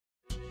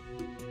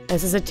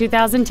This is a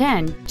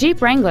 2010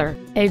 Jeep Wrangler,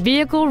 a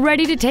vehicle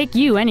ready to take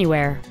you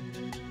anywhere.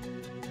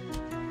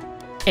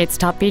 Its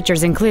top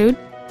features include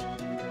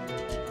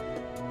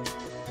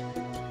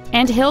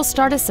and hill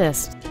start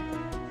assist.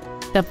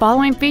 The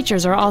following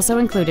features are also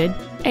included: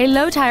 a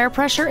low tire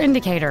pressure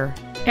indicator,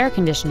 air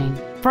conditioning,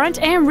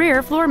 front and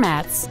rear floor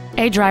mats,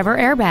 a driver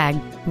airbag,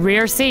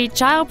 rear seat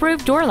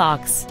child-proof door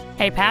locks,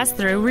 a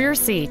pass-through rear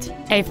seat,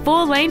 a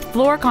full-length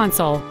floor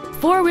console,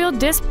 four-wheel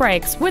disc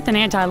brakes with an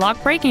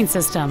anti-lock braking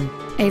system,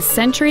 a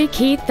Sentry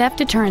key theft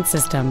deterrent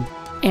system,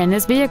 and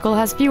this vehicle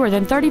has fewer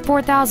than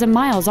 34,000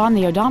 miles on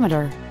the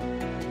odometer.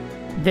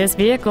 This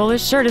vehicle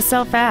is sure to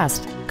sell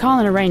fast. Call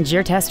and arrange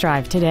your test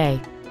drive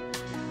today.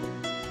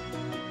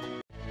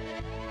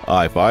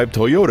 I-5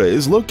 Toyota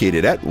is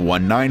located at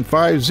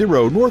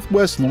 1950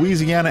 Northwest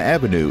Louisiana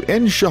Avenue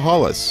in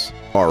Chehalis.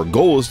 Our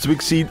goal is to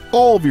exceed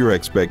all of your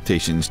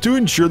expectations to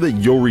ensure that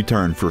you'll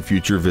return for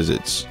future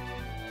visits.